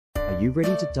you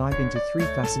ready to dive into 3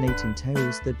 fascinating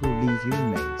tales that will leave you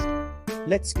amazed?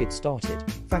 Let's get started.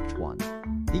 Fact 1.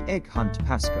 The egg hunt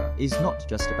Pascha is not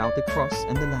just about the cross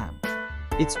and the lamb.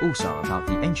 It's also about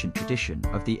the ancient tradition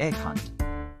of the egg hunt.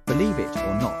 Believe it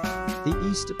or not, the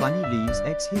Easter Bunny leaves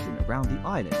eggs hidden around the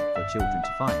island for children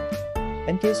to find.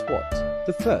 And guess what?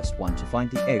 The first one to find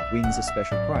the egg wins a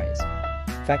special prize.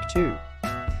 Fact 2.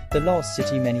 The lost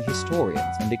city. Many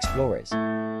historians and explorers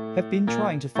have been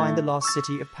trying to find the lost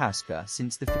city of Pascha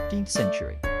since the 15th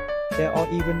century. There are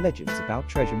even legends about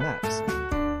treasure maps,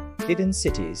 hidden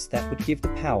cities that would give the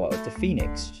power of the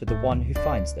phoenix to the one who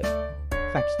finds them.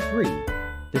 Fact 3.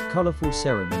 The colorful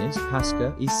ceremonies.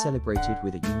 Pascha is celebrated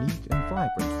with a unique and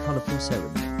vibrant colorful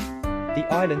ceremony. The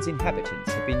island's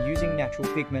inhabitants have been using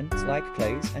natural pigments like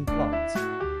clays and plants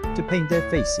to paint their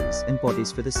faces and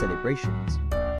bodies for the celebrations.